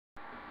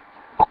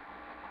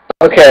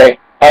Okay,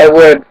 I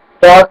would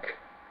fuck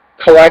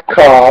collect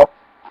call.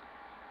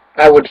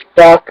 I would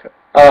fuck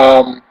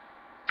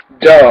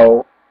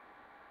Doe.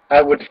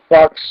 I would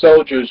fuck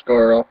Soldier's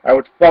Girl. I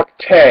would fuck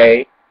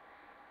Tay.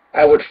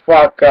 I would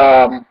fuck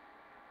what's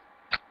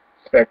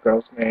that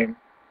girl's name?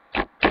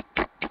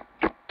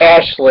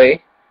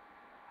 Ashley.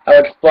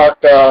 I would fuck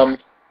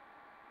what's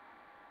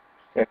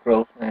that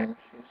girl's name?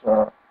 She's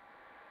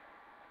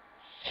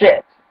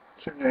shit.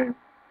 What's her name?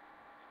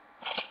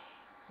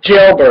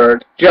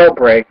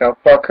 Jailbreak. I'll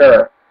fuck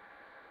her.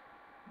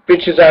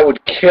 Bitches I would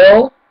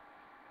kill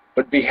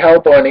would be Hell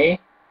Bunny.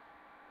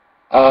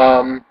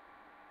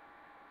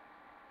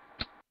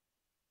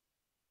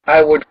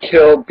 I would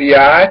kill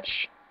Biatch.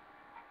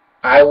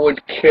 I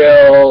would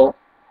kill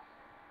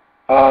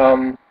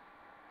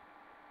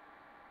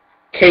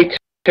K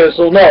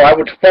Tizzle. No, I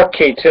would fuck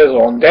K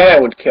Tizzle and then I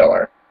would kill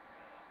her.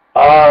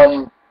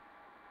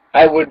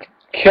 I would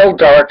kill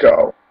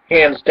Darko,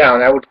 hands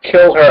down. I would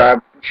kill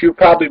her. She would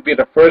probably be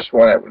the first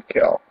one I would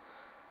kill.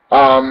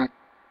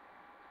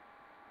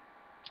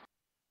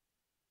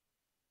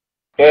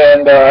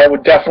 And I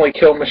would definitely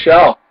kill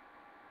Michelle.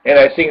 And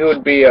I think it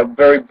would be a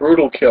very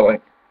brutal killing.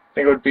 I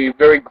think it would be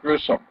very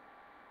gruesome.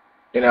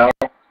 You know?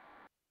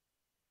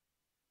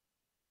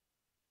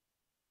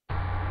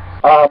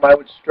 I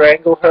would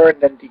strangle her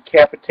and then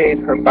decapitate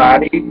her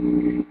body.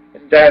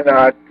 And then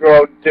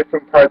throw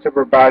different parts of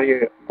her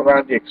body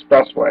around the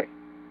expressway.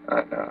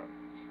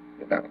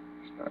 You know,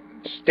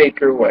 stake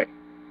her way.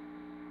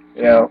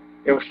 You know?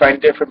 It would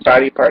find different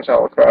body parts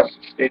all across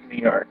the state of New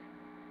York.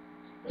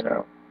 You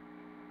know?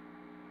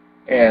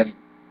 And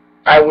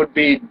I would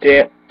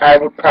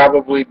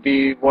probably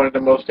be one of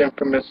the most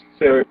infamous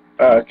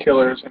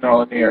killers in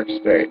all of New York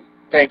State.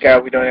 Thank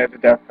God we don't have the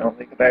death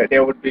penalty. I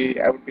would be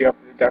up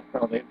for the death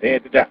penalty.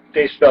 If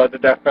they still had the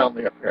death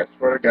penalty up here, I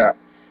swear to God.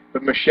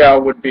 But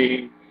Michelle would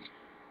be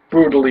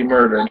brutally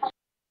murdered.